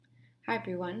Hi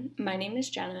everyone, my name is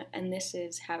Jenna and this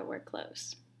is How to Wear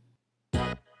Clothes.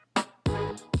 I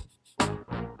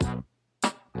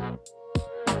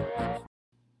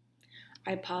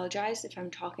apologize if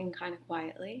I'm talking kind of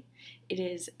quietly. It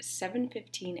is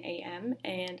 7:15 a.m.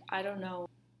 and I don't know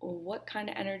what kind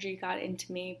of energy got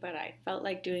into me, but I felt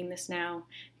like doing this now,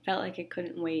 felt like I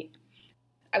couldn't wait.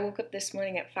 I woke up this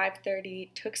morning at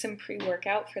 5:30, took some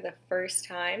pre-workout for the first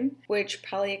time, which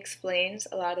probably explains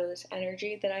a lot of this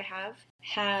energy that I have.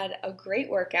 Had a great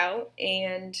workout,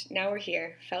 and now we're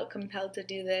here. Felt compelled to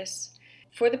do this.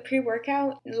 For the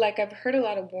pre-workout, I've heard a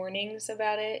lot of warnings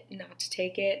about it, not to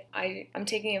take it. I'm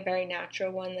taking a very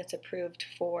natural one that's approved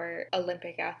for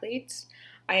Olympic athletes.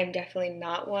 I am definitely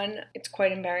not one. It's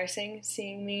quite embarrassing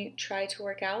seeing me try to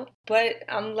work out, but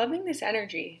I'm loving this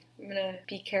energy. I'm gonna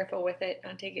be careful with it,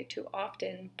 not take it too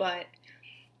often, but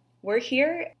we're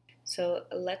here, so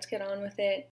let's get on with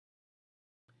it.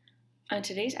 On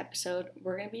today's episode,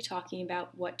 we're gonna be talking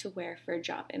about what to wear for a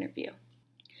job interview.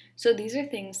 So these are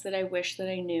things that I wish that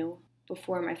I knew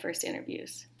before my first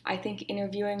interviews. I think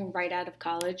interviewing right out of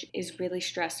college is really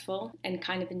stressful and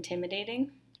kind of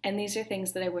intimidating. And these are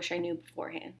things that I wish I knew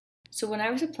beforehand. So when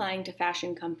I was applying to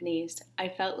fashion companies, I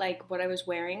felt like what I was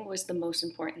wearing was the most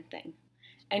important thing.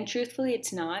 And truthfully,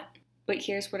 it's not, but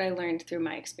here's what I learned through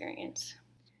my experience.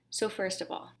 So first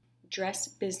of all, dress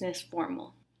business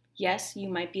formal. Yes, you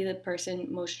might be the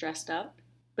person most dressed up,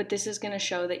 but this is going to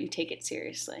show that you take it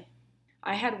seriously.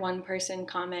 I had one person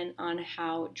comment on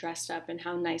how dressed up and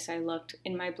how nice I looked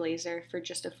in my blazer for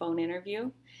just a phone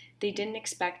interview. They didn't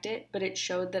expect it, but it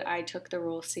showed that I took the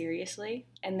role seriously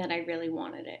and that I really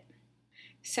wanted it.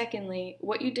 Secondly,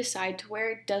 what you decide to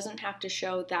wear doesn't have to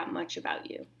show that much about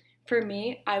you. For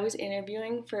me, I was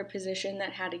interviewing for a position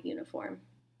that had a uniform.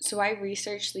 So I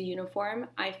researched the uniform,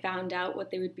 I found out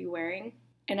what they would be wearing,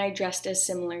 and I dressed as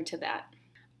similar to that.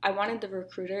 I wanted the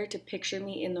recruiter to picture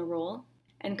me in the role,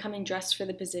 and coming dressed for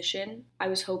the position, I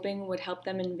was hoping would help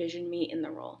them envision me in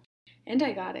the role. And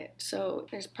I got it, so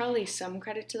there's probably some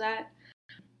credit to that.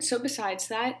 So besides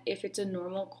that, if it's a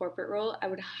normal corporate role, I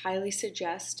would highly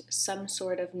suggest some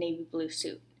sort of navy blue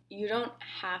suit. You don't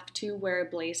have to wear a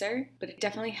blazer, but it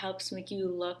definitely helps make you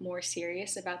look more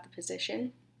serious about the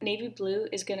position. Navy blue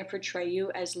is going to portray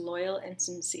you as loyal and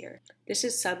sincere. This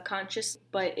is subconscious,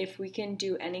 but if we can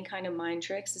do any kind of mind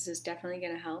tricks, this is definitely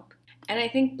going to help. And I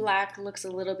think black looks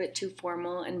a little bit too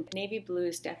formal, and navy blue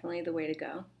is definitely the way to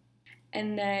go.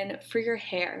 And then for your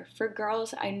hair, for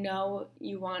girls, I know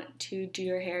you want to do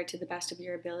your hair to the best of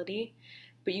your ability,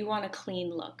 but you want a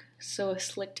clean look. So a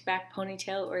slicked back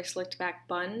ponytail or a slicked back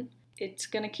bun, it's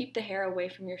going to keep the hair away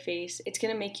from your face. It's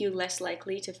going to make you less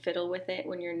likely to fiddle with it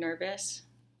when you're nervous.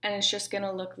 And it's just going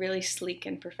to look really sleek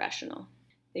and professional.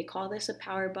 They call this a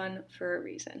power bun for a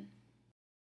reason.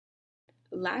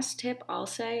 Last tip I'll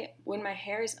say, when my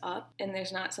hair is up and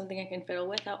there's not something I can fiddle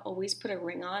with, I'll always put a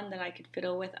ring on that I could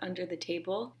fiddle with under the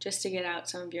table just to get out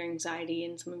some of your anxiety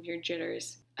and some of your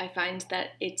jitters. I find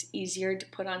that it's easier to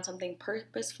put on something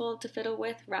purposeful to fiddle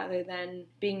with rather than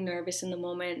being nervous in the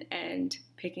moment and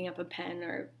picking up a pen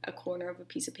or a corner of a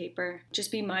piece of paper.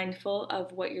 Just be mindful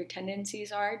of what your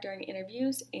tendencies are during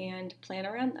interviews and plan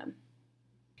around them.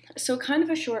 So kind of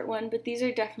a short one, but these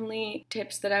are definitely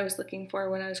tips that I was looking for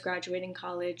when I was graduating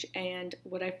college and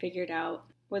what I figured out.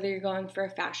 Whether you're going for a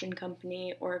fashion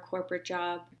company or a corporate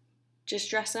job, just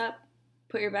dress up,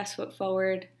 put your best foot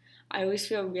forward. I always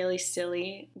feel really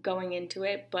silly going into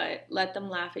it, but let them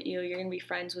laugh at you. You're going to be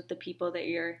friends with the people that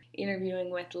you're interviewing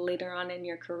with later on in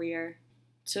your career.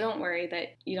 So don't worry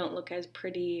that you don't look as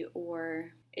pretty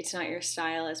or it's not your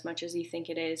style as much as you think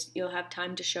it is. You'll have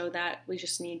time to show that. We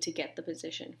just need to get the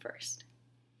position first.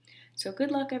 So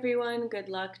good luck, everyone. Good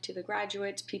luck to the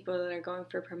graduates, people that are going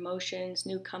for promotions,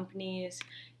 new companies.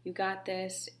 You got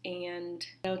this, and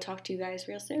I'll talk to you guys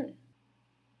real soon.